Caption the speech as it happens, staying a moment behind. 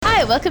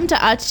welcome to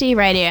RTD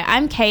Radio.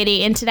 I'm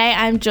Katie, and today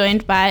I'm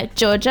joined by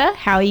Georgia.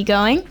 How are you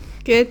going?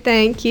 Good,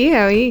 thank you.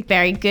 How are you?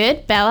 Very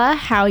good. Bella,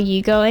 how are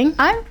you going?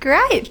 I'm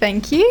great,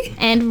 thank you.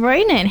 And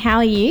Ronan, how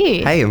are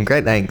you? Hey, I'm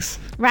great, thanks.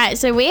 Right,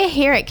 so we're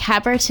here at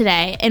Cabra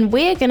today, and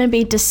we're going to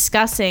be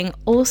discussing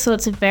all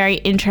sorts of very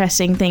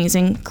interesting things,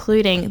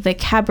 including the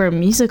Cabra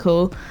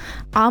musical,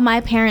 Are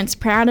My Parents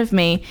Proud of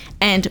Me,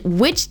 and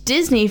which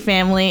Disney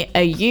family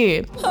are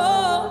you?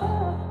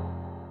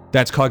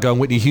 That's Kygo and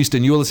Whitney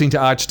Houston. You're listening to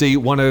RHD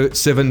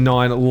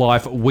 1079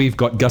 Live. We've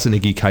got Gus and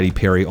Iggy, Katy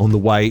Perry on the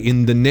way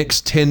in the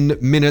next 10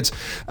 minutes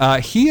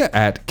here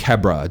at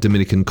Cabra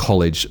Dominican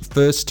College.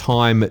 First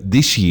time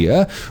this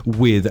year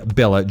with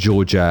Bella,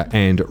 Georgia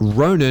and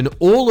Ronan,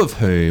 all of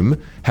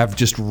whom have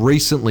just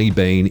recently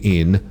been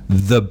in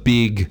The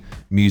Big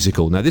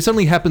Musical. Now, this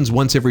only happens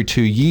once every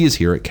 2 years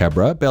here at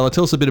Cabra. Bella,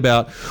 tell us a bit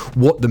about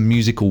what the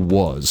musical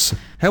was.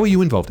 How were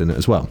you involved in it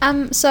as well?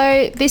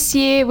 So this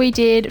year we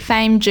did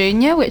Fame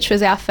Junior, which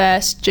was our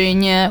first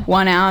junior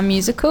 1 hour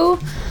musical.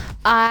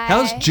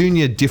 How's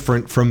Junior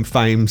different from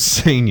Fame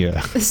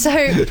Senior? So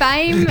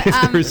Fame...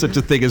 If there is such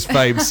a thing as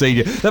Fame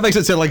Senior. That makes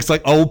it sound like it's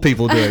like old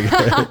people doing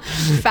it.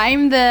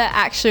 Fame, the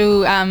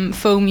actual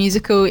full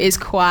musical, is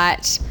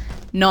quite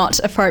not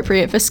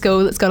appropriate for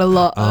school. It's got a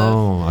lot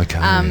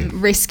of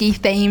risky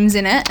themes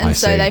in it, and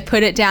so they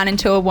put it down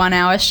into a 1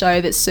 hour show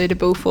that's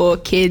suitable for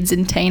kids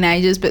and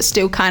teenagers, but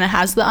still kind of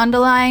has the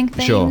underlying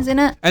themes in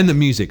it. And the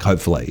music,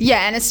 hopefully.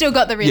 Yeah, and it's still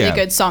got the really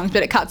good songs,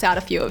 but it cuts out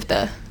a few of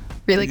the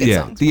really good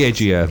songs. The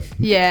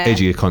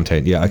edgier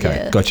content. Yeah,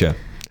 okay, gotcha.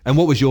 And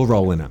what was your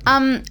role in it?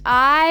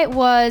 I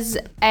was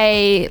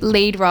a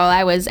lead role.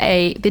 I was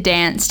the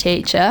dance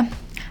teacher,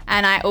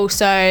 and I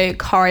also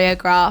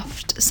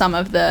choreographed some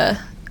of the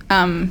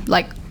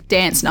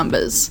dance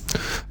numbers.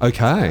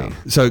 Okay.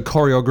 So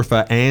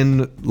choreographer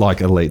and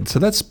like a lead. So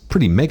that's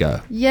pretty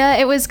mega. Yeah,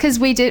 it was because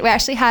we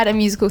actually had a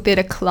musical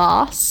theatre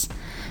class.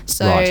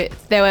 So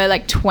there were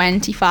like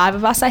 25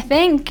 of us, I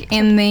think,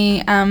 in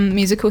the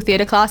musical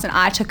theatre class, and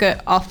I took it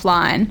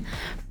offline.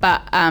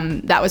 But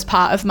that was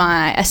part of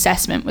my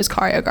assessment, was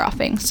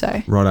choreographing.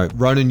 So Righto.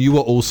 Ronan, you were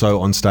also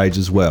on stage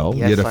as well.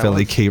 Yes, you had a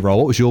fairly key role.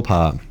 What was your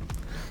part?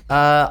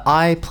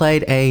 I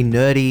played a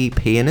nerdy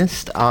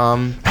pianist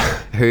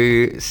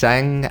who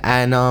sang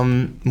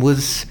and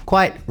was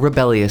quite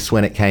rebellious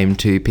when it came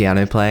to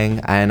piano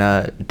playing,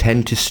 and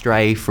tend to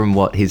stray from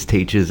what his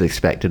teachers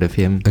expected of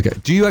him. Okay.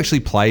 Do you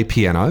actually play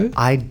piano?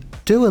 I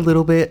do a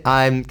little bit.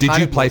 Did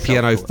you play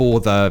piano for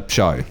the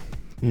show?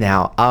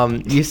 Now,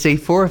 you see,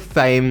 for a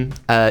Fame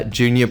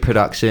Junior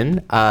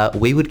production,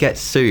 we would get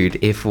sued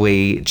if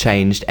we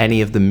changed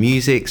any of the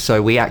music,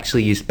 so we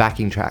actually used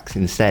backing tracks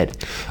instead.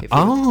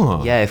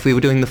 If we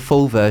were doing the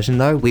full version,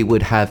 though, we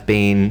would have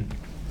been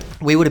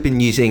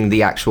using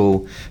the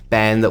actual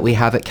band that we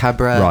have at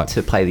Cabra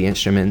to play the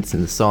instruments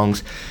and the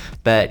songs.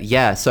 But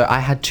yeah, so I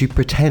had to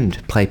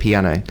pretend play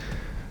piano.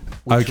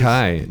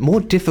 Okay. More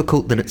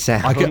difficult than it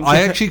sounds.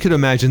 I actually could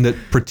imagine that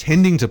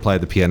pretending to play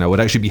the piano would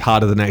actually be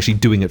harder than actually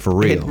doing it for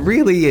real. It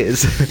really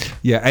is.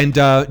 Yeah, and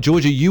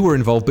Georgia, you were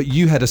involved, but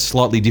you had a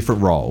slightly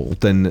different role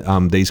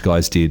than these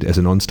guys did as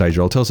an onstage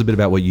role. Tell us a bit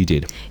about what you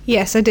did.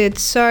 Yes, I did.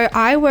 So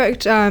I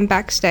worked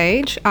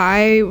backstage.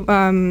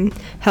 I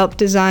helped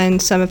design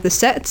some of the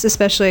sets,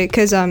 especially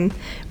because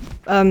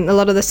a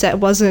lot of the set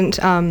wasn't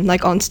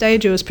on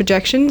stage, it was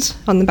projections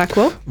on the back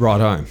wall.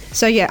 Righto.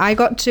 So yeah, I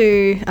got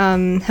to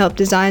help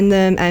design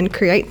them and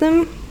create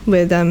them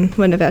with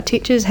one of our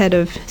teachers, head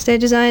of stage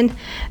design.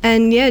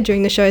 And yeah,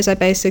 during the shows I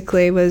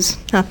basically was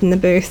up in the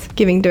booth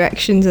giving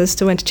directions as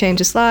to when to change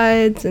the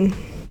slides, and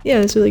yeah,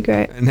 it was really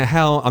great. And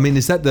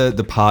is that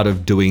the part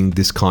of doing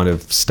this kind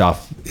of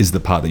stuff is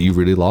the part that you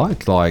really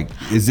like? Like,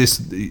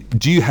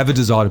 do you have a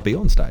desire to be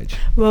on stage?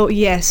 Well,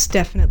 yes,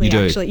 definitely. You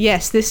do? Actually.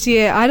 Yes, this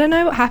year, I don't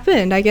know what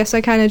happened. I guess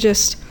I kind of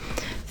just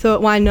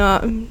thought, why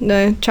not?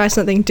 Try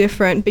something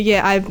different. But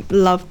yeah, I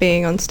love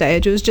being on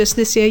stage. It was just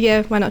this year,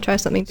 yeah, why not try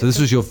something different? So this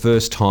was your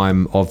first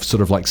time of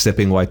sort of like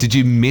stepping away. Did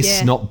you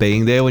miss not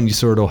being there when you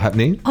saw it all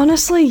happening?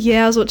 Honestly,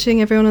 yeah, I was watching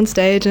everyone on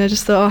stage and I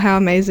just thought, how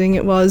amazing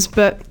it was.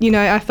 But,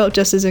 I felt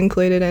just as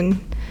included and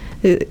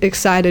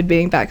excited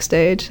being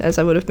backstage as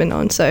I would have been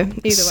on. So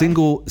either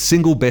way.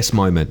 Single best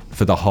moment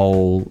for the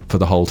whole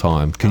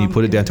time. Can you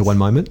put it down to one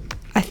moment?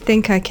 I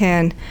think I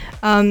can.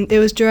 It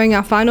was during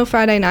our final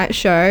Friday night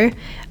show.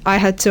 I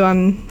had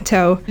to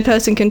tell the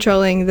person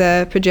controlling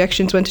the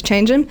projections when to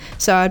change them.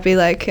 So I'd be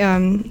like,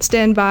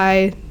 stand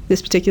by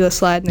this particular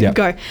slide and then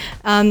go.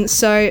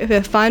 So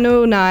the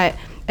final night,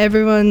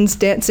 everyone's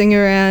dancing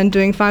around,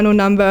 doing final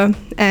number,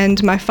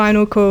 and my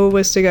final call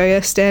was to go,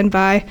 stand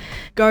by,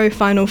 go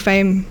final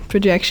Fame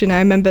projection. I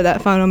remember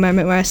that final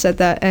moment where I said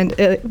that, and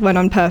it went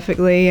on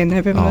perfectly, and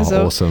everyone was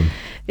awesome.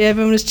 Yeah,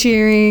 everyone was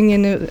cheering,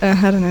 and it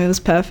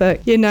was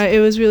perfect. It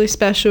was really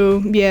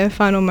special. Yeah,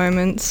 final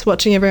moments,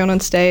 watching everyone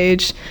on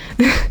stage,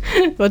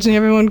 watching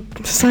everyone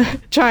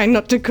trying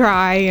not to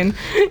cry, and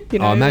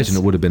I imagine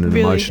it would have been an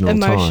really emotional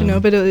time.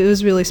 But it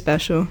was really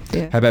special.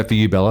 Yeah. How about for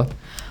you, Bella?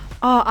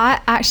 Oh,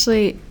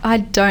 I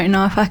don't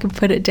know if I could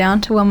put it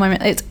down to one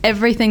moment. It's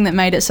everything that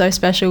made it so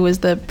special was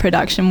the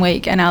production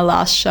week and our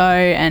last show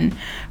and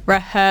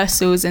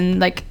rehearsals, and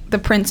like the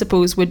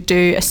principals would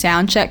do a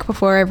sound check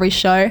before every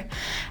show,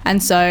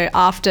 and so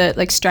after,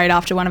 like straight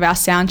after one of our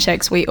sound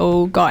checks, we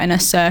all got in a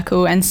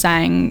circle and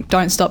sang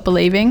 "Don't Stop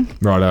Believing."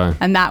 Righto.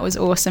 And that was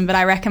awesome. But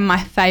I reckon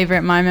my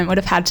favourite moment would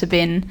have had to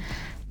been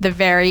the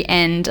very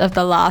end of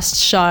the last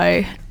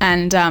show,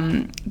 and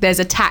there's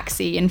a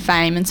taxi in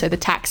Fame, and so the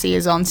taxi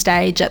is on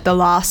stage in the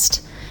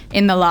last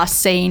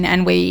scene,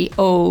 and we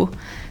all,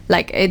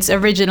 like, it's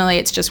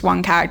just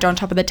one character on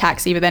top of the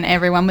taxi, but then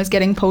everyone was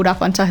getting pulled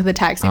up on top of the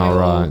taxi. We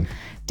were all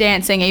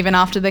dancing even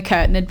after the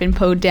curtain had been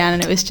pulled down,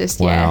 and it was just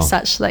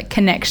such like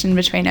connection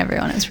between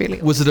everyone. It was really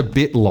awesome. Was it a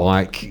bit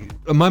like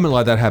a moment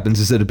like that happens?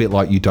 Is it a bit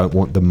like you don't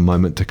want the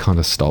moment to kind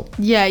of stop?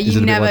 Yeah,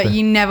 you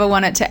never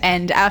want it to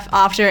end.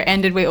 After it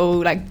ended, we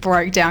all like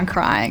broke down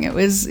crying. It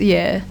was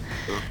so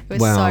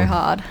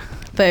hard,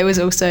 but it was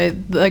also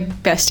the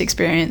best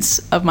experience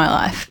of my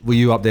life. Were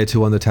you up there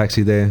too on the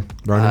taxi there,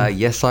 Ronan?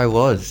 Yes, I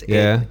was.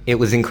 Yeah. It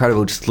was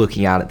incredible just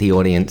looking out at the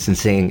audience and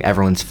seeing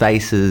everyone's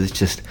faces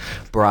just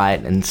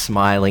bright and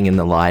smiling in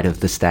the light of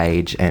the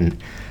stage. And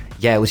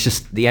yeah, it was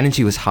just, the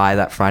energy was high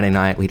that Friday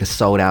night. We had a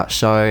sold out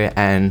show.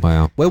 And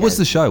wow. Where was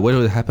the show? Where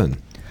did it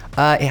happen?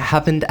 It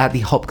happened at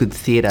the Hopgood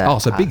Theatre. Oh,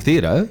 so big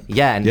theatre.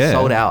 Yeah, and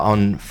sold out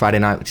on Friday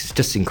night, which is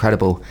just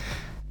incredible.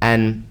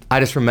 And I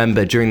just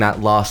remember during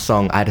that last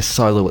song, I had a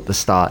solo at the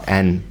start,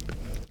 and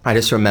I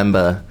just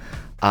remember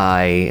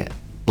I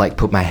like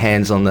put my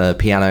hands on the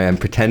piano and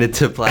pretended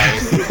to play,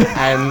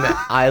 and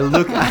I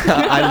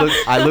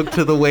look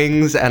to the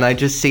wings, and I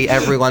just see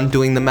everyone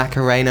doing the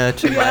Macarena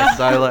to my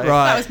solo. Right.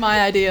 That was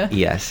my idea.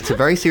 Yes, it's a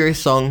very serious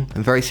song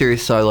and very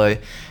serious solo,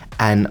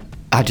 and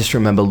I just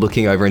remember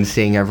looking over and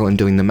seeing everyone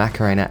doing the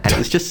Macarena, and it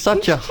was just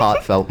such a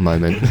heartfelt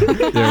moment. There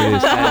it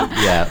is.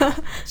 Yeah.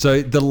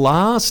 So the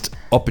last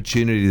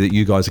opportunity that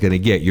you guys are going to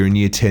get, you're in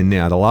year 10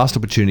 now, the last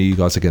opportunity you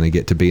guys are going to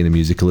get to be in a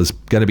musical is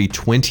going to be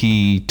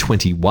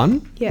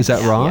 2021? Yes. Is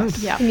that right?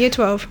 Yes. Yeah. In year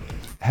 12.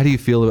 How do you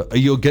feel? Are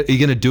you going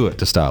to do it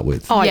to start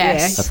with? Oh,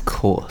 yes. Of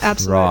course.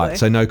 Absolutely. Right,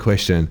 so no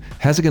question.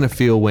 How's it going to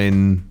feel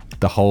when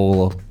the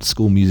whole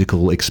school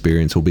musical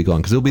experience will be gone?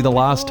 Because it'll be the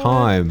last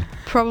time.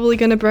 Probably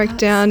going to break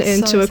down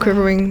into a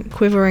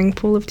quivering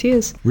pool of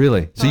tears.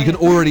 Really? So you can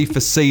already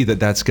foresee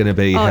that that's going to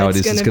be how it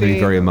is. It's going to be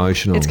very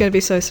emotional. It's going to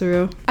be so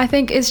surreal. I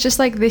think it's just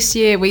like this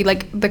year,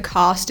 the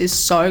cast is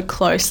so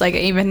close. Like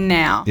even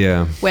now,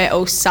 we're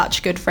all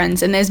such good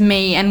friends. And there's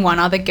me and one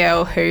other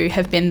girl who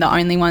have been the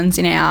only ones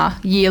in our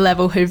year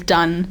level who've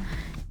done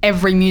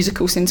every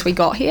musical since we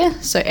got here,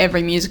 so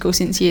every musical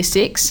since year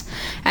 6,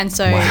 and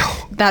so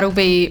that'll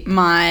be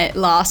my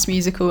last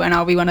musical, and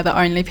I'll be one of the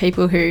only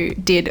people who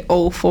did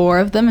all 4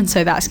 of them, and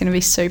so that's going to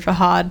be super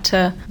hard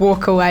to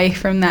walk away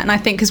from that. And I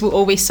think because we'll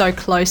all be so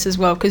close as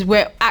well, because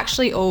we're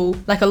actually all,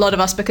 like a lot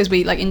of us, because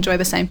we like enjoy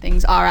the same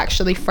things, are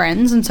actually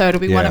friends, and so it'll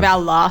be one of our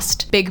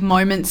last big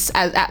moments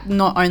at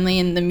not only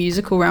in the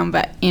musical realm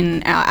but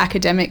in our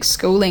academic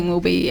schooling will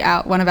be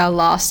one of our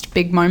last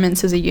big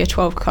moments as a year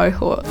 12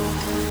 cohort.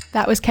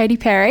 That was Katy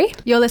Perry.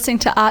 You're listening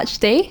to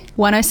ArchD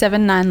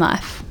 107.9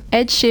 Life.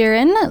 Ed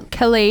Sheeran,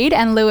 Khalid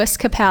and Lewis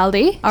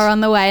Capaldi are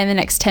on the way in the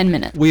next 10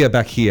 minutes. We are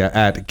back here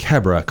at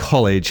Cabra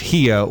College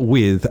here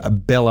with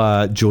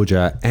Bella,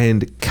 Georgia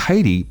and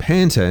Katie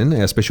Panton,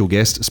 our special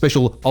guest,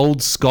 special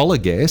old scholar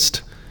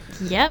guest.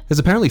 Yep. There's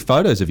apparently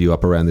photos of you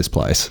up around this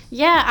place.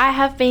 Yeah, I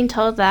have been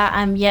told that.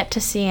 I'm yet to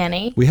see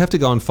any. We have to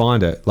go and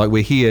find it. Like,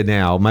 we're here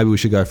now. Maybe we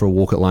should go for a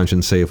walk at lunch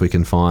and see if we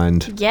can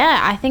find... Yeah,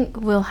 I think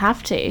we'll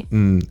have to.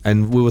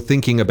 And we were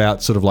thinking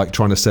about sort of like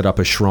trying to set up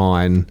a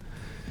shrine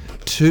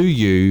to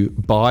you,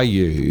 by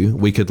you.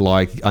 We could,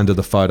 like, under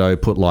the photo,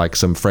 put like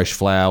some fresh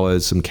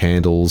flowers, some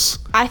candles.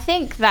 I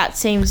think that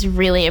seems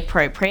really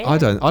appropriate. I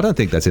don't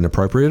think that's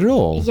inappropriate at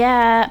all.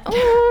 Yeah.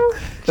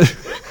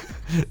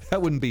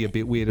 That wouldn't be a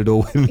bit weird at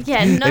all when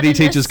not any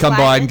teachers come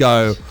by and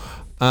go,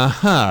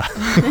 Uh-huh.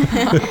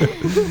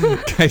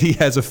 Katie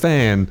has a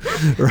fan.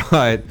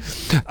 Right.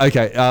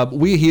 Okay.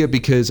 We're here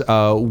because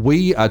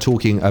we are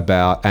talking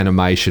about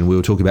animation. We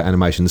were talking about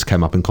animation. This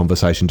came up in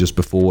conversation just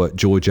before,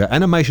 Georgia.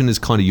 Animation is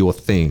kind of your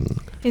thing.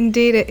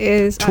 Indeed it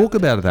is. Talk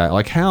about that.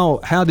 Like, how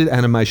did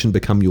animation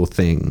become your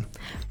thing?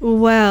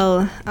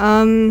 Well,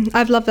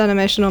 I've loved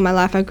animation all my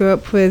life. I grew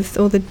up with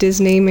all the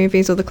Disney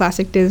movies, all the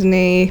classic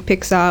Disney,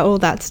 Pixar, all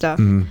that stuff.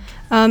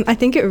 I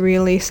think it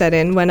really set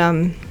in when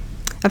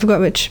I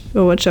forgot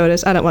what show it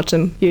is. I don't watch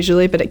them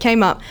usually, but it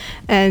came up,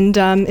 and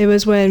it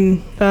was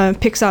when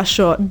Pixar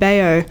short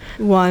Bayo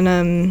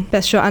won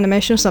Best Short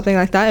Animation or something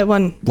like that. It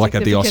won like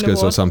at the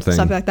Oscars or something.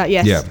 Something like that.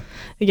 Yes. Yeah.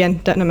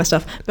 Again, don't know my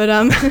stuff, but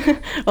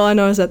all I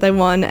know is that they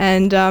won,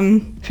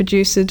 and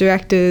producer,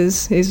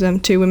 directors, these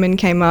 2 women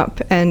came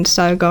up and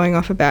started going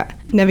off about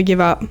never give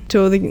up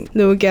to all the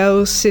little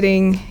girls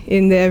sitting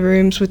in their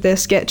rooms with their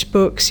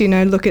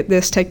sketchbooks, look at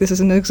this, take this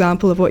as an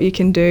example of what you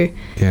can do.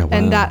 Yeah, wow.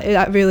 And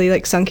that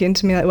really sunk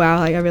into me,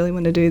 wow, I really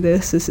want to do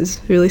this. This is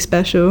really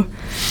special.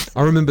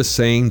 I remember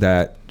seeing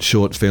that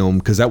short film,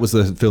 because that was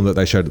the film that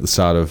they showed at the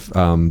start of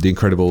The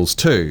Incredibles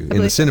 2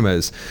 in the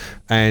cinemas.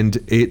 And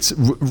it's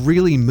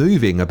really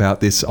moving about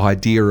this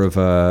idea of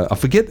I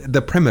forget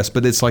the premise,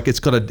 but it's like it's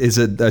got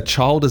a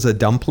child as a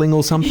dumpling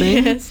or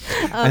something, Yes.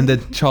 And the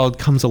child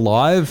comes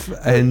alive,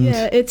 and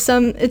Yeah, it's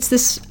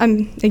this.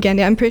 I'm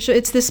pretty sure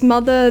it's this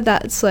mother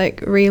that's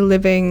like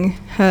reliving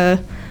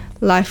her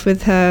life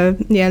with her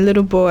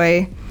little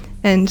boy,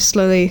 and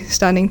slowly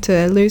starting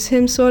to lose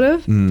him, sort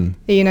of.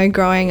 You know,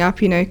 growing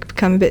up, you know,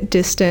 become a bit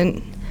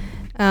distant.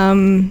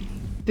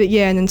 But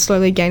yeah, and then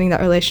slowly gaining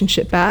that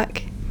relationship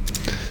back.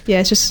 Yeah,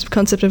 it's just a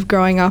concept of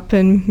growing up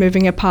and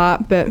moving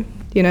apart, but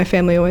you know,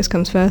 family always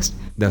comes first.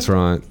 that's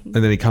right. And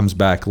then he comes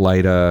back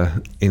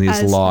later in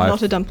his life.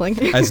 Not a dumpling.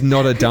 As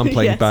not a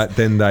dumpling, Yes. but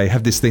then they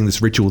have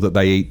this ritual that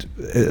they eat.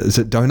 Is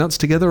it donuts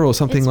together or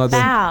something It's like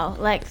that? bao.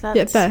 Like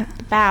that's bao.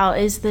 bao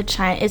is the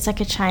it's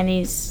like a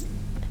Chinese.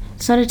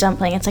 It's not a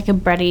dumpling. It's like a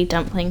bready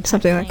dumpling. Type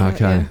Something like thing. that.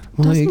 Okay. Yeah.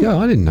 Well, there you go.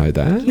 I didn't know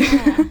that.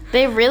 Yeah.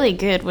 They're really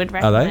good. Would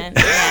Are they? recommend.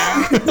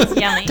 Yeah, it's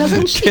yummy.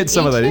 Doesn't she Get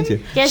some of eat that him? into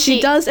you. Yeah,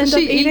 She does end up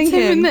She eating eats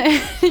him.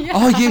 him.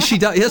 Oh, yeah, she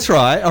does. That's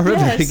right. I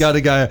remember Yes. you got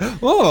to go,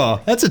 oh,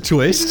 that's a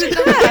twist.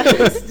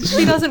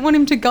 She doesn't want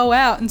him to go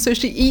out, and so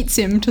she eats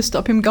him to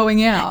stop him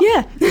going out.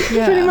 Yeah,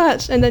 Yeah. pretty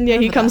much. And then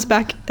he comes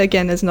back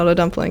again as not a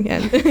dumpling.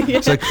 And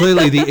yeah. So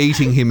clearly the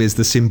eating him is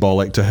the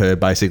symbolic to her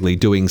basically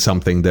doing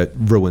something that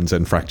ruins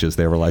and fractures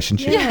their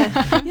relationship. Yeah.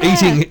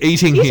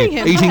 Eating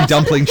him. Eating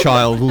dumpling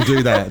child will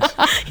do that.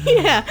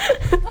 Yeah.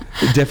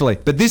 Definitely.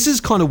 But this is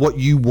kind of what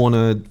you want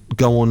to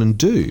go on and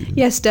do.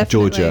 Yes,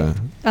 definitely. Georgia.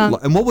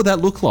 And what would that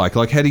look like?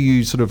 Like, how do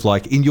you sort of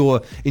like in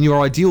your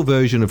ideal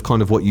version of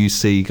kind of what you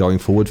see going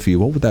forward for you?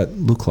 What would that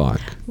look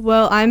like?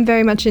 Well, I'm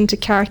very much into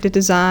character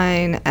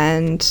design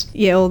and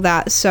all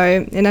that.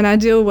 So in an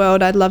ideal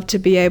world, I'd love to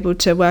be able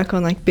to work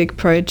on like big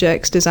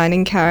projects,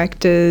 designing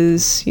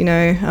characters, you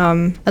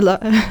know,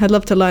 I'd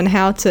love to learn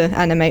how to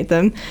animate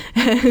them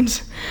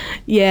and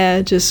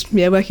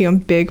working on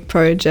big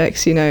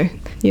projects, you know,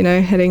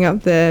 heading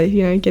up there,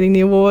 you know, getting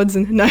the awards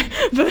and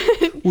but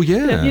Well,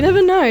 yeah. you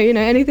never know, you know,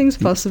 anything's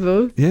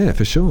possible. Yeah,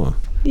 for sure.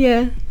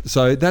 Yeah.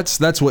 So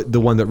that's what the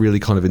one that really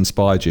kind of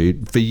inspired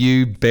you. For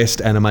you,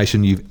 best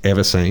animation you've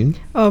ever seen?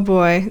 Oh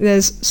boy,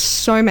 there's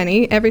so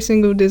many. Every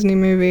single Disney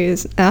movie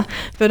is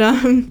but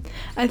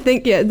I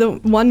think the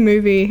one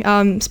movie,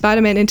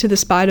 Spider-Man Into the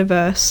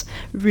Spider-Verse,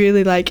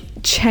 really like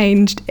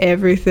changed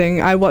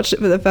everything. I watched it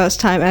for the first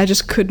time and I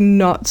just could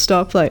not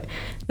stop like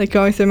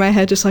going through my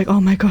head, just like,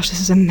 oh my gosh, this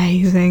is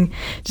amazing.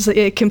 Just like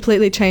it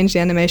completely changed the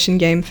animation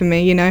game for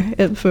me, you know,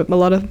 for a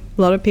lot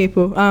of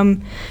people.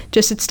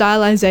 Just its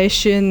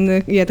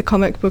stylization, the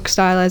comic book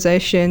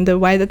stylization, the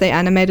way that they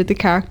animated the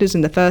characters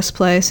in the first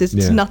place. It's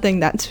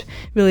nothing that's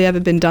really ever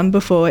been done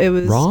before. It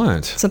was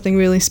something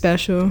really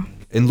special.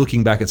 And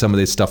looking back at some of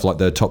this stuff, like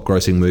the top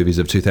grossing movies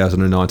of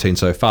 2019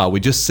 so far, we're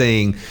just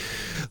seeing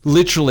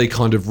literally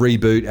kind of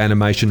reboot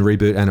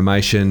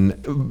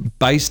animation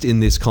based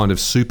in this kind of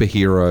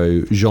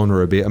superhero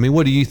genre a bit. I mean,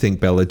 what do you think,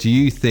 Bella? Do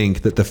you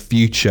think that the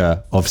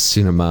future of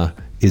cinema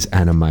is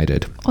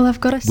animated? Well, I've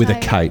got to say, with a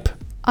cape?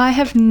 I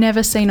have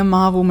never seen a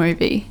Marvel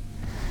movie.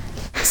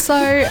 So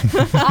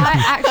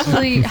I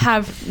actually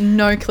have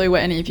no clue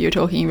what any of you are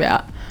talking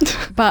about.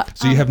 But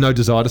So you have no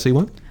desire to see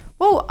one?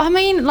 well, I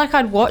mean, like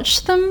I'd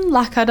watch them.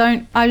 Like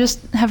I just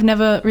have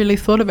never really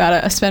thought about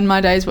it. I spend my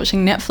days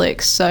watching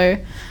Netflix. So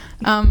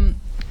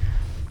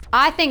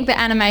I think that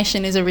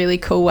animation is a really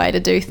cool way to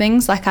do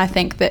things. Like I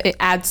think that it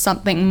adds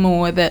something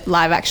more that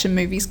live action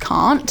movies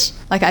can't.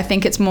 Like I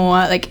think it's more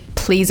like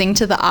pleasing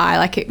to the eye.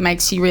 Like it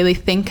makes you really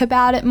think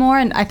about it more.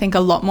 And I think a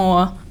lot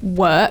more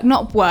but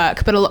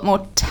a lot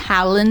more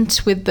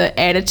talent with the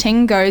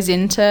editing goes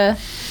into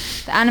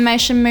the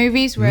animation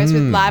movies. Whereas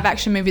with live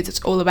action movies, it's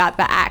all about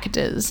the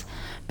actors.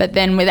 But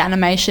then with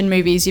animation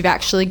movies, you've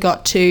actually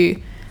got to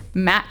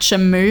match a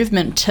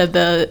movement to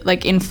the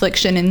like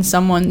inflection in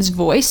someone's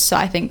voice. So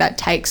I think that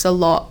takes a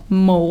lot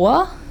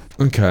more.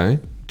 Okay.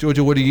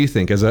 Georgia, what do you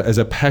think? As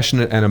a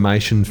passionate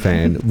animation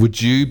fan,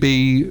 would you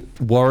be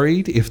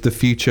worried if the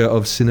future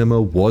of cinema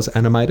was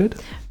animated?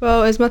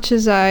 Well, as much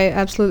as I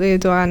absolutely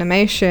adore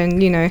animation,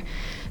 you know,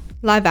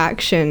 live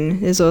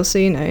action is also,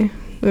 you know,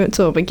 where it's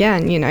all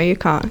began, you know, you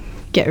can't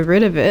get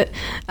rid of it.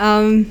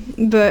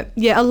 But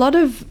yeah, a lot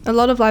of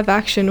live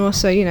action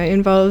also, you know,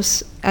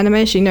 involves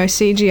animation, you know,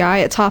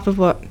 CGI. It's half of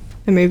what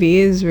a movie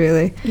is,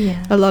 really.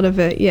 Yeah. A lot of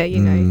it, you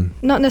know,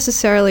 not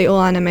necessarily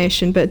all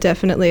animation, but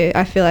definitely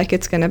I feel like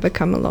it's going to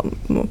become a lot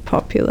more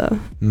popular.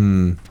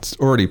 It's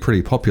already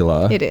pretty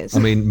popular. It is. I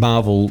mean,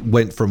 Marvel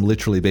went from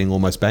literally being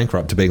almost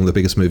bankrupt to being the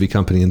biggest movie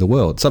company in the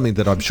world. Something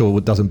that I'm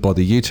sure doesn't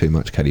bother you too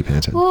much, Katie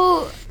Panton.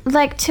 Well,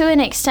 like to an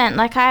extent,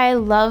 like I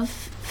love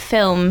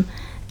film,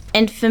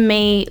 and for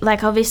me,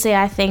 like obviously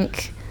I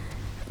think,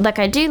 like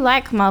I do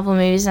like Marvel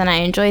movies and I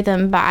enjoy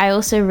them, but I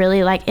also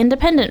really like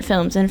independent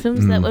films and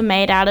films that were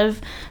made out of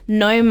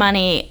no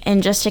money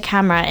and just a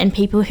camera and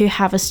people who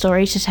have a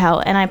story to tell.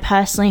 And I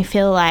personally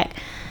feel like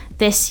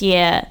this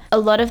year, a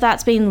lot of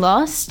that's been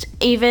lost,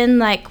 even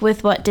like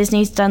with what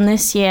Disney's done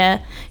this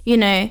year, you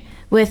know,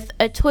 with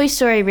a Toy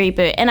Story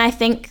reboot. And I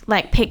think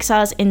like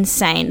Pixar's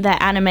insane. Their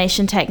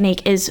animation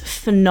technique is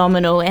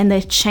phenomenal and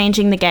they're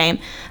changing the game.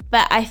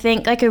 But I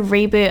think like a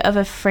reboot of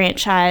a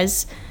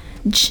franchise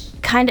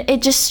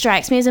it just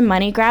strikes me as a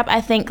money grab. I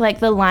think like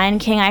The Lion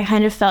King, I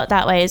kind of felt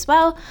that way as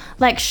well.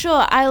 Like,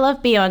 sure, I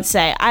love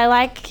Beyonce. I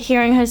like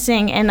hearing her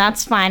sing, and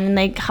that's fine. And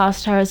they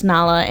cast her as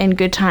Nala in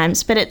Good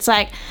Times. But it's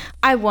like,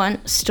 I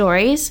want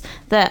stories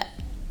that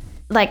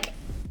like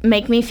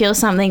make me feel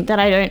something that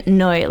I don't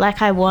know.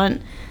 Like, I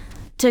want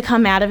to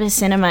come out of a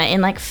cinema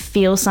and like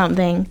feel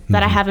something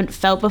that I haven't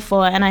felt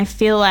before, and I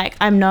feel like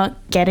I'm not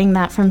getting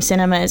that from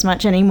cinema as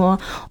much anymore,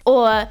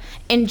 or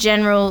in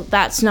general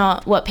that's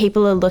not what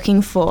people are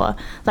looking for.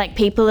 Like,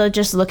 people are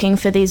just looking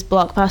for these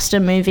blockbuster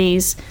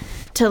movies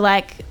to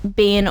like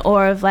be in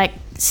awe of like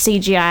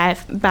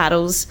CGI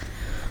battles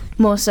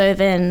more so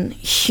than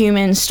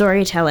human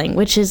storytelling,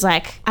 which is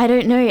like, I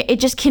don't know, it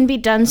just can be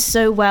done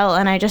so well,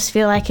 and I just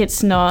feel like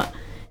it's not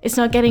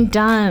getting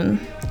done.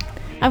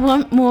 I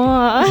want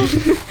more.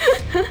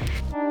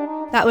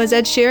 That was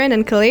Ed Sheeran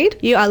and Khalid.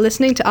 You are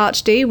listening to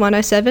ArchD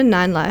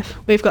 107.9 Live.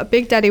 We've got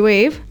Big Daddy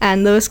Weave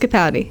and Lewis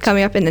Capaldi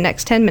coming up in the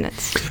next 10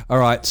 minutes. All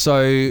right,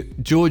 so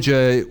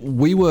Georgia,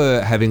 we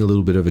were having a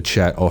little bit of a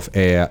chat off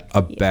air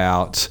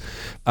about,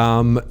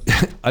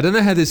 I don't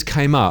know how this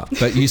came up,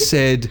 but you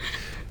said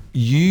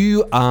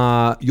your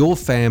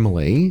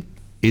family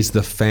is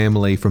the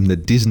family from the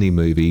Disney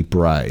movie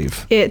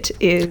Brave. It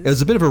is. It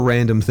was a bit of a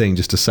random thing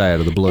just to say out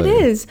of the blue.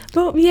 It is.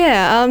 Well,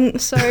 yeah,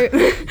 so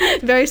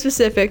very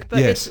specific, but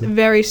yes.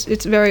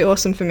 It's very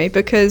awesome for me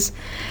because,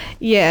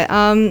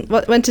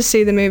 went to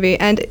see the movie,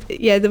 and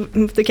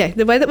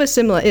the way that we're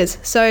similar is,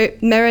 so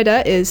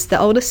Merida is the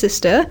older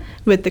sister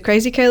with the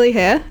crazy curly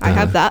hair. I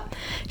have that.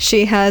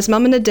 She has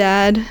mum and a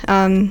dad.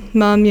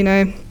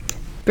 Mum,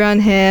 brown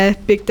hair,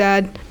 big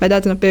dad. My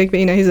dad's not big, but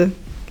he's a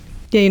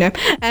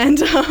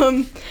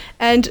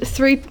and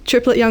 3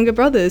 triplet younger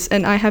brothers,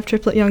 and I have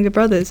triplet younger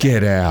brothers.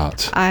 Get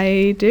out.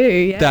 I do,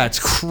 yeah. That's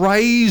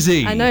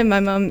crazy. I know, my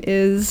mum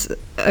is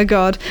a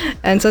god,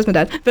 and so is my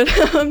dad. But,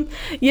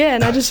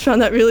 and I just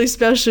found that really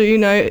special,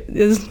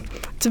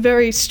 it's a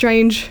very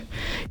strange,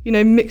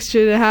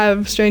 mixture to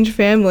have, strange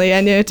family,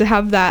 and, to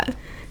have that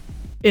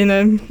in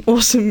an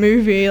awesome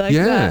movie like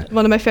that.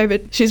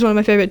 She's one of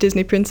my favorite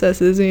Disney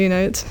princesses,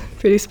 it's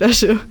pretty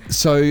special.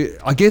 So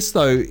I guess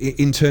though,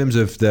 in terms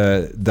of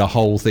the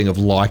whole thing of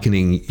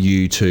likening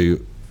you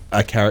to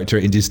a character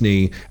in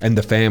Disney and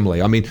the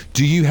family, I mean,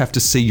 do you have to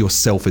see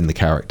yourself in the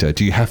character?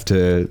 Do you have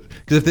to,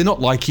 because if they're not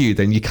like you,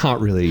 then you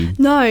can't really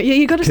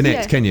you got to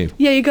connect, can you?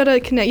 Yeah, you got to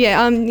connect.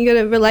 Yeah, you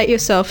got to relate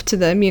yourself to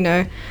them,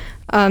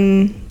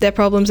 their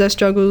problems, their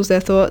struggles,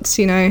 their thoughts.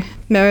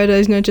 Merida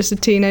is just a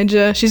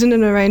teenager. She's in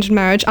an arranged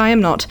marriage. I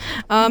am not.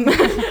 Right.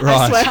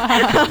 I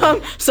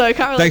swear. So I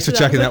can't relate. Thanks for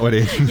chucking that one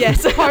in.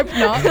 Yes, I hope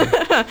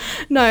not.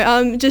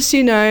 No, just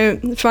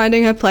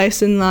finding her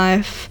place in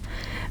life,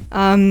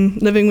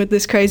 living with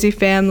this crazy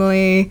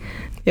family.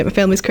 Yeah, my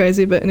family's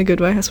crazy, but in a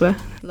good way, I swear.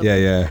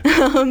 Yeah.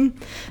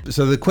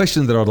 So the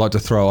question that I'd like to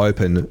throw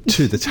open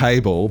to the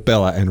table,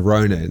 Bella and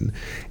Ronan,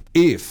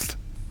 if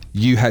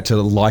you had to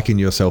liken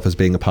yourself as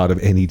being a part of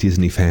any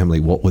Disney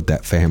family, what would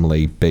that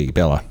family be,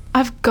 Bella?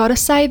 I've got to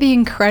say The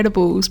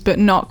Incredibles, but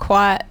not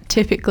quite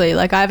typically.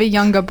 Like, I have a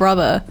younger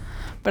brother,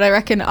 but I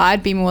reckon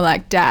I'd be more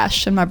like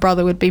Dash and my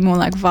brother would be more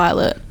like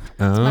Violet.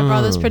 Oh. So my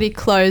brother's pretty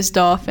closed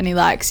off and he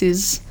likes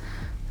his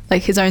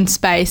own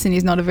space, and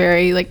he's not a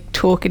very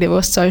talkative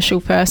or social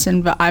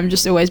person, but I'm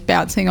just always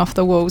bouncing off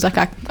the walls.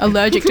 I'm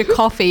allergic to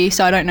coffee,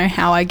 so I don't know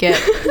how I get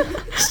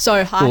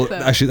so hyper.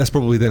 Well, actually, that's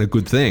probably then a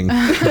good thing.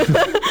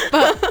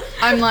 But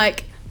I'm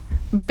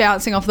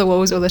bouncing off the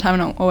walls all the time,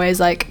 and I'm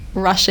always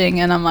rushing,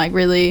 and I'm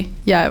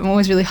I'm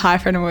always really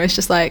hyper, and I'm always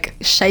just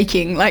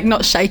shaking,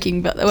 not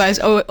shaking, but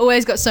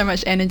always got so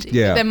much energy.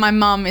 Yeah. Then my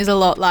mum is a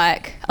lot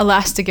like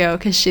Elastigirl,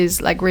 because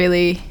she's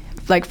really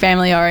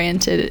family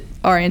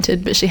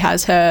oriented, but she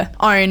has her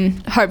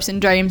own hopes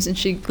and dreams, and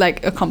she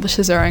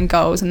accomplishes her own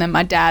goals. And then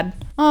my dad,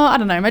 I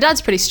don't know, my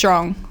dad's pretty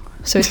strong,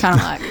 so he's kind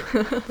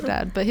of the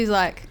dad, but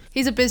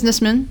he's a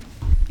businessman.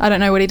 I don't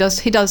know what he does.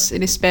 He does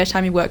in his spare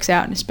time. He works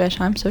out in his spare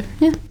time. So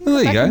yeah. Well,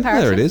 there you go.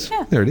 There it is.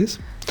 Yeah. There it is.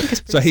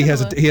 So he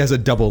has a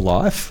double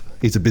life.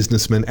 He's a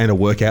businessman and a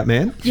workout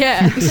man.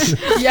 Yeah.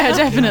 Yeah,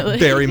 definitely.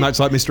 Very much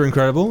like Mr.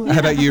 Incredible. Yeah. How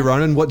about you,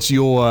 Ronan? What's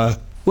your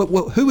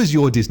who is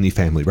your Disney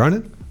family,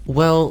 Ronan?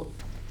 Well,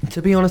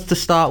 to be honest, to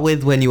start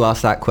with, when you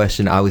asked that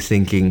question, I was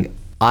thinking,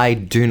 I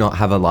do not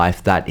have a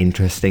life that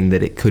interesting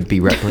that it could be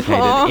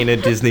replicated in a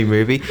Disney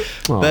movie.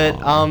 Aww. But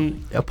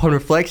upon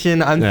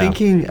reflection, I'm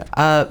thinking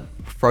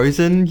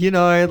Frozen,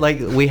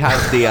 we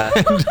have the...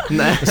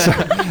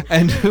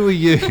 and who are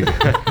you?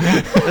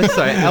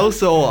 So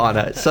Elsa or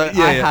Anna. So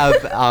I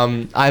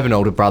have an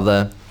older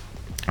brother.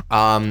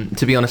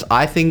 To be honest,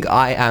 I think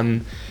I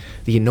am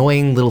the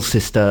annoying little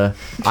sister.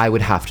 I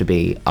would have to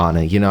be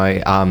Anna,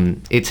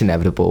 it's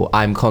inevitable.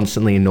 I'm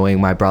constantly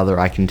annoying my brother,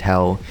 I can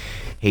tell.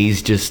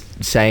 He's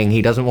just saying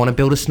he doesn't want to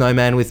build a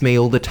snowman with me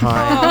all the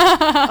time.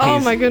 Oh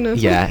my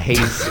goodness. Yeah,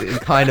 he's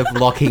kind of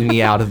locking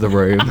me out of the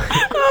room.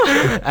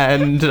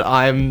 and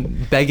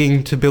I'm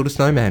begging to build a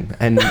snowman,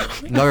 and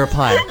no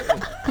reply.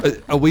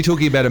 Are we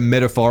talking about a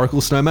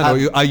metaphorical snowman,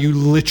 or are you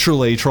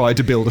literally trying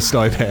to build a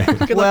snowman?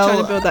 Good luck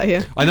trying to build that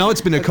here. I know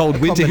it's been a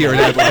cold winter here in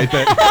Adelaide,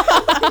 but...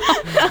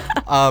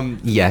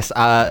 Yes,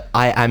 I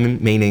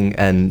am meaning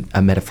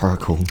a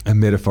metaphorical. A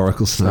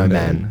metaphorical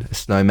snowman. A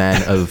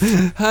snowman of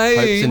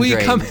Hey, will you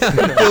come out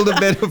and build a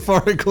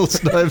metaphorical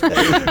snowman?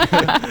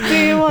 Do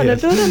you want to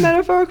build a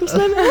metaphorical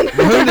snowman?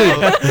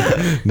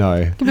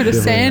 No. Give it a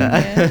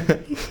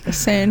sandman. A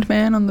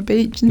sandman on the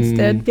beach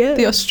instead. Yes.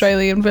 The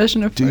Australian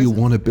version of Do you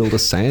want to build a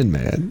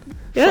sandman?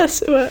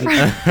 Yes.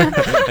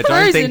 I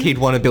don't think he'd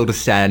want to build a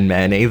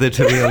sandman either,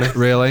 to be honest.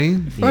 Really?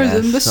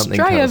 Frozen, the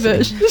Australia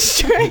version. The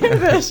Australian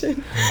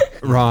version.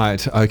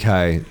 Right,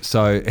 okay.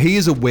 So he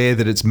is aware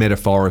that it's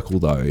metaphorical,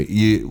 though.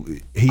 He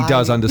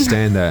does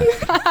understand that.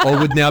 Or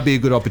would now be a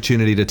good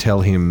opportunity to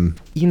tell him...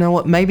 You know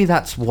what? Maybe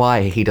that's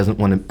why he doesn't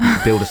want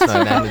to build a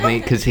snowman with me,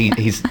 because he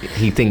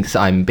thinks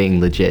I'm being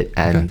legit.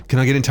 And okay. Can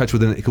I get in touch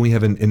with can we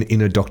have an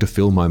inner Dr.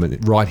 Phil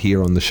moment right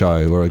here on the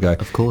show where I go,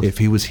 of course. If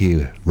he was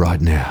here right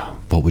now,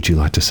 what would you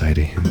like to say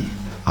to him?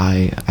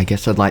 I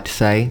guess I'd like to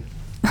say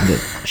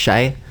that,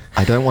 Shay,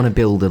 I don't want to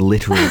build a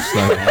literal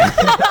snowman.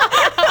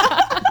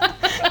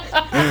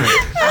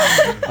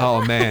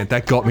 Oh man,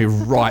 that got me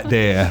right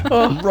there.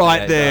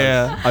 Right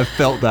there. I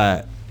felt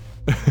that.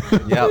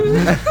 Yep.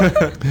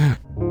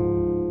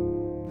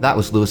 That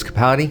was Lewis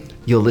Capaldi.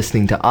 You're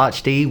listening to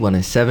ArchD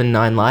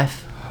 107.9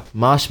 Life.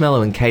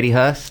 Marshmallow and Katie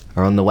Hurst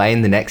are on the way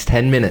in the next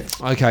 10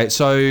 minutes. Okay,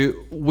 so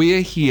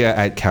we're here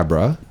at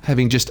Cabra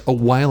having just a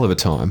whale of a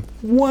time.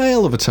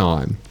 Whale of a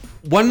time.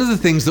 One of the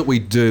things that we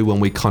do when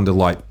we kind of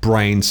like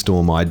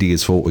brainstorm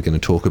ideas for what we're going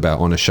to talk about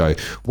on a show,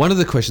 one of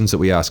the questions that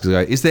we ask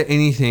is there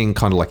anything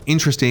kind of like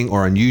interesting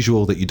or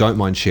unusual that you don't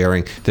mind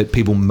sharing that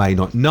people may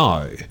not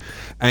know?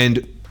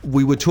 And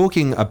we were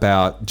talking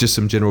about just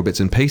some general bits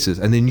and pieces.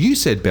 And then you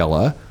said,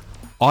 Bella,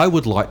 I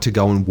would like to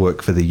go and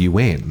work for the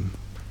UN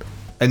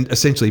and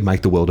essentially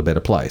make the world a better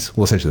place.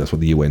 Well, essentially that's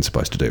what the UN's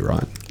supposed to do,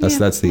 right?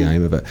 That's the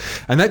aim of it.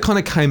 And that kind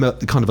of came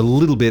a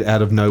little bit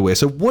out of nowhere.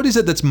 So what is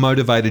it that's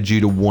motivated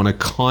you to want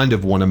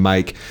to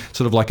make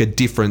sort of like a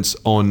difference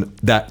on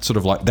that sort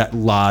of like that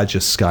larger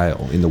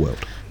scale in the world?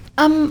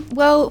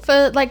 Well,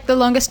 for like the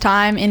longest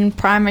time in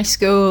primary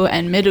school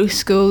and middle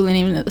school and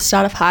even at the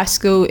start of high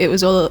school, it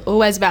was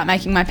always about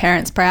making my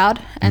parents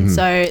proud. And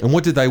so... And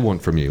what did they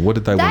want from you? What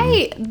did they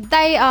want?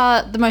 They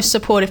are the most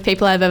supportive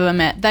people I've ever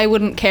met. They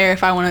wouldn't care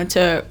if I wanted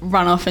to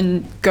run off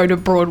and go to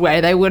Broadway.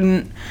 They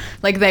wouldn't...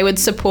 Like, they would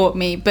support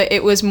me, but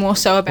it was more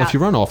so about... Well, if you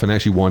run off and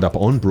actually wind up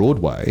on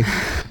Broadway,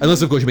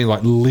 unless, of course, you mean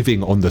like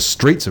living on the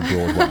streets of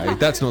Broadway,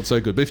 that's not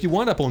so good. But if you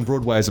wind up on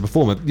Broadway as a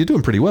performer, you're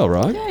doing pretty well,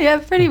 right? Yeah,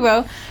 pretty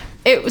well.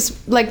 It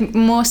was like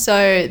more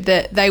so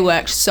that they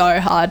worked so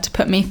hard to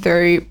put me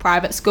through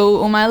private school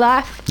all my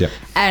life. Yep.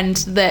 And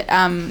that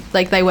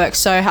like they worked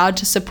so hard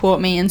to support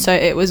me, and so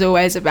it was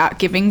always about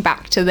giving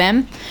back to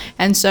them.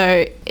 And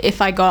so if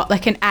I got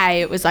like an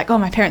A, it was like, oh,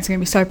 my parents are going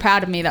to be so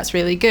proud of me, that's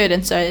really good.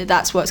 And so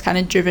that's what's kind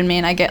of driven me,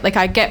 and I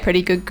get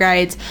pretty good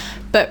grades.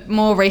 But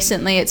more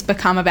recently, it's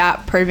become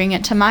about proving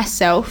it to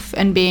myself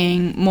and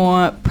being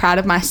more proud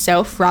of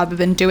myself rather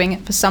than doing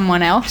it for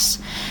someone else.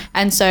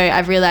 And so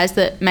I've realised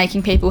that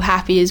making people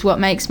happy is what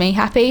makes me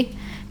happy.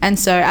 And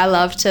so I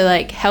love to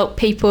like help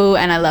people,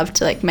 and I love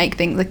to like make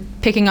things like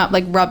picking up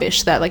like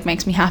rubbish that like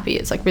makes me happy.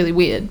 It's like really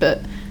weird,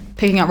 but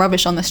picking up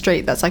rubbish on the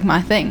street, that's like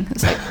my thing.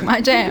 It's like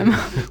my jam.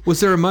 Was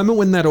there a moment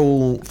when that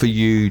all for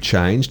you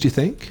changed, do you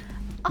think?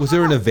 Was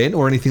there an event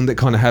or anything that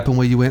kind of happened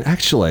where you went,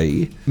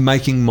 actually,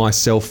 making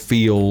myself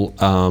feel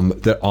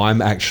that I'm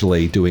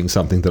actually doing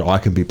something that I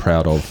can be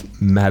proud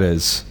of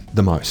matters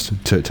the most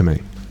to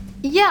me?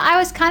 Yeah, I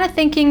was kind of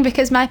thinking,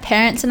 because my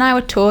parents and I were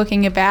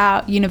talking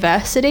about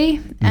university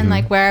and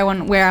like where I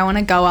want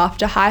to go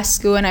after high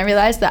school, and I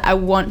realized that I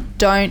want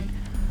to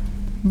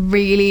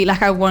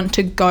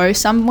go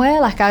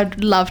somewhere. Like,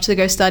 I'd love to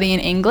go study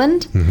in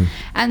England.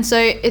 And so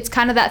it's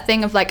kind of that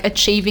thing of like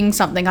achieving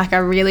something. Like, I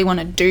really want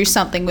to do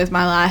something with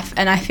my life,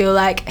 and I feel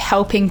like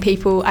helping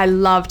people, I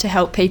love to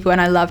help people, and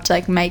I love to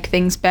like make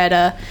things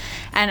better.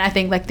 And I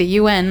think like the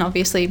UN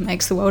obviously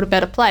makes the world a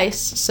better place,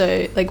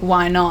 so like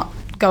why not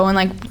go and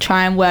like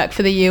try and work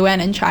for the UN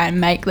and try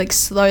and make like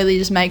slowly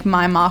just make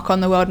my mark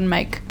on the world and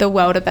make the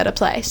world a better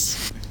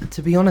place.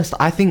 To be honest,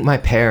 I think my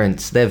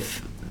parents,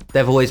 they've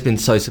always been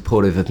so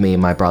supportive of me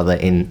and my brother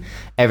in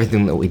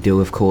everything that we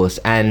do, of course.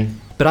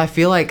 But I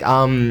feel like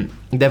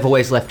they've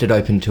always left it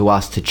open to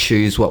us to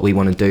choose what we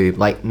want to do.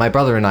 Like, my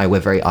brother and I, we're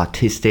very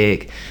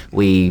artistic.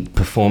 We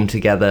perform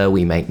together.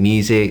 We make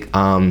music.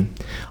 I'm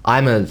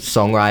a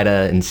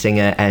songwriter and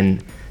singer,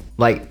 and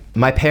like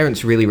my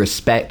parents really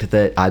respect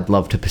that I'd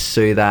love to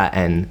pursue that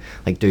and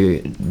like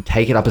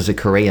take it up as a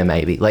career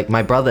maybe. Like,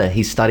 my brother,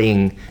 he's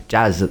studying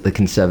jazz at the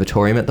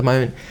conservatorium at the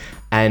moment.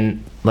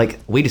 And like,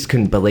 we just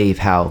couldn't believe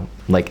how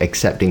like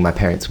accepting my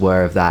parents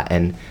were of that,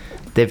 and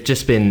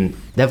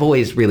they've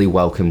always really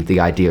welcomed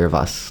the idea of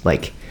us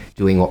like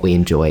doing what we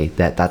enjoy,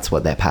 that's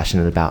what they're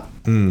passionate about.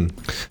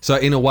 So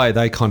in a way,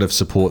 they kind of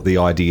support the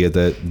idea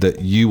that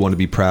you want to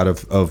be proud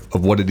of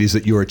what it is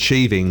that you're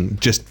achieving,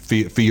 just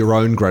for your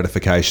own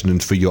gratification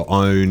and for your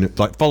own,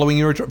 like following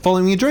your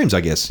dreams,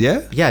 I guess.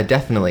 Yeah. Yeah,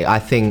 definitely. I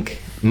think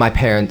my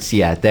parents,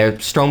 they're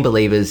strong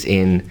believers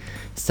in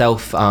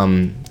self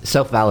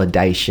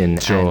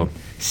validation and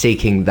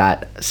seeking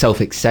that self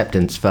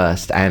acceptance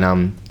first.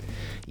 And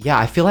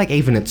I feel like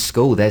even at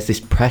school, there's this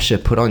pressure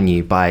put on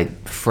you by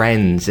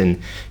friends, and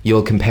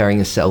you're comparing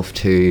yourself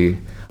to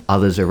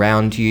others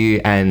around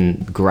you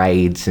and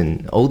grades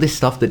and all this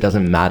stuff that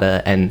doesn't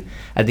matter. And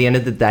at the end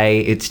of the day,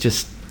 it's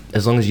just,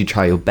 as long as you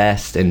try your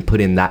best and put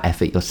in that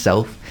effort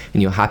yourself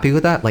and you're happy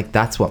with that, like,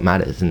 that's what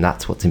matters and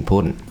that's what's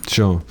important.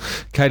 Sure.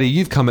 Katie,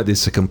 you've come at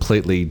this a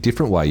completely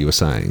different way, you were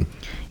saying.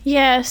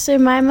 Yeah, so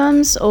my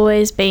mum's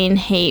always been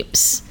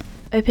heaps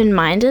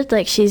open-minded.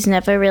 Like, she's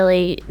never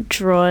really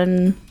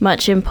drawn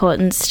much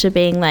importance to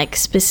being, like,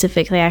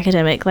 specifically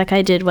academic. Like,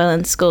 I did well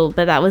in school,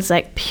 but that was,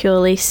 like,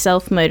 purely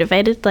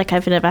self-motivated. Like,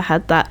 I've never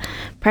had that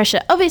pressure.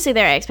 Obviously,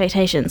 there are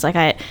expectations.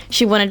 Like,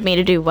 she wanted me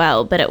to do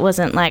well, but it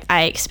wasn't like,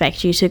 I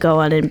expect you to go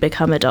on and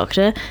become a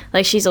doctor.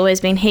 Like, she's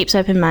always been heaps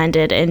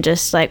open-minded and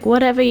just, like,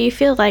 whatever you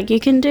feel like you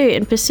can do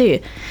and pursue.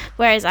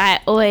 Whereas I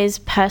always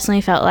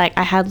personally felt like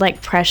I had,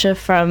 like, pressure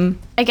from,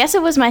 I guess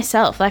it was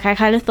myself. Like, I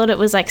kind of thought it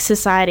was, like,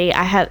 society.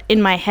 I had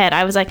in my head,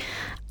 I was like,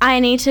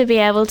 I need to be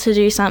able to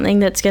do something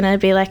that's going to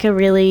be, like, a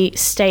really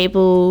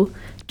stable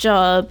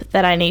job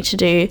that I need to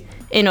do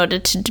in order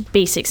to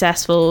be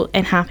successful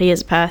and happy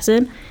as a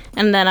person.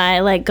 And then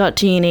I, like, got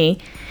to uni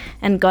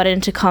and got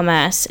into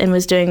commerce and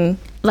was doing,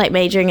 like,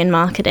 majoring in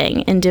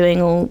marketing and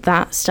doing all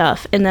that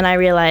stuff. And then I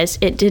realized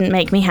it didn't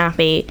make me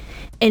happy.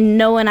 And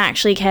no one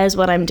actually cares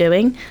what I'm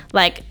doing.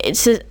 Like,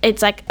 it's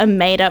like a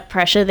made-up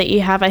pressure that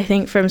you have, I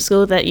think, from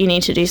school, that you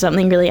need to do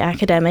something really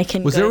academic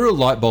and Was there a real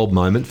light bulb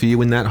moment for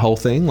you in that whole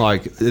thing?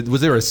 Like,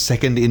 was there a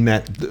second in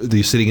that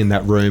you're sitting in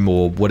that room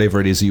or whatever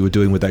it is that you were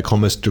doing with that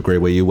commerce degree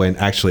where you went,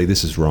 actually,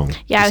 this is wrong.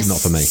 Yeah, this is not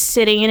for me.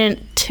 Sitting in a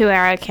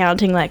 2-hour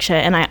accounting lecture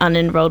and I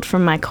unenrolled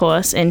from my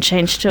course and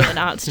changed to an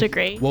arts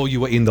degree. While you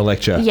were in the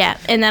lecture? Yeah,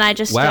 and then I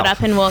just stood up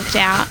and walked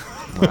out.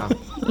 Wow.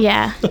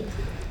 Yeah.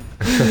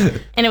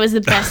 And it was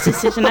the best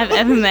decision I've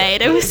ever made.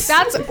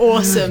 That's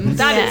awesome.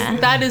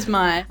 That is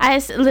mine.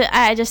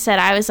 I just said,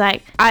 I was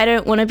like, I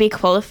don't want to be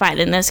qualified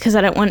in this because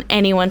I don't want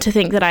anyone to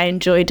think that I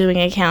enjoy doing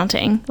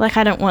accounting. Like,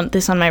 I don't want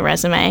this on my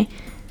resume.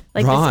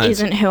 Like, This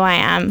isn't who I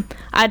am.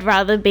 I'd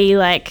rather be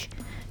like,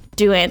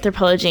 do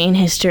anthropology and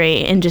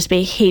history and just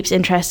be heaps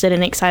interested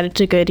and excited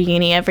to go to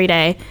uni every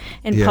day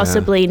and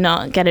possibly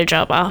not get a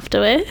job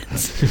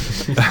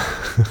afterwards.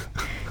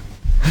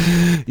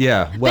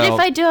 Yeah, well, but if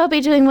I do, I'll be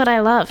doing what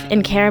I love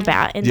and care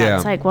about, and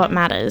that's, like, what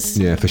matters.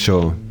 Yeah, for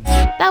sure.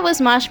 That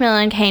was Marshmallow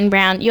and Kane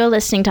Brown. You're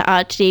listening to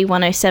ArchD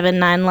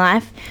 107.9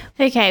 Life.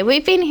 Okay,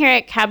 we've been here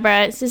at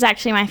Cabra. This is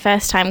actually my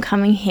first time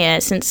coming here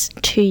since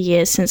 2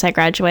 years since I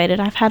graduated.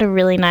 I've had a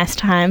really nice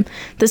time.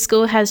 The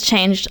school has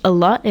changed a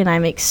lot, and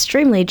I'm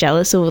extremely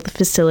jealous of all the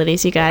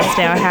facilities you guys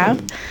now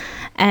have.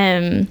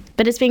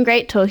 But it's been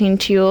great talking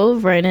to you all,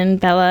 Ronan,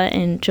 Bella,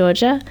 and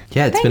Georgia.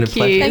 Yeah, it's been a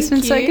pleasure. It's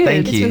been so good.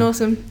 Thank you. It's been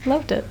awesome.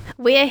 Loved it.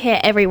 We are here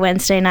every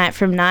Wednesday night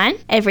from 9,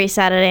 every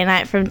Saturday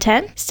night from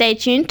 10. Stay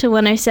tuned to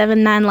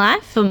 107.9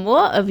 Live for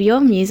more of your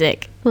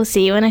music. We'll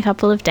see you in a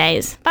couple of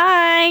days.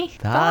 Bye.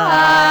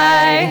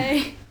 Bye.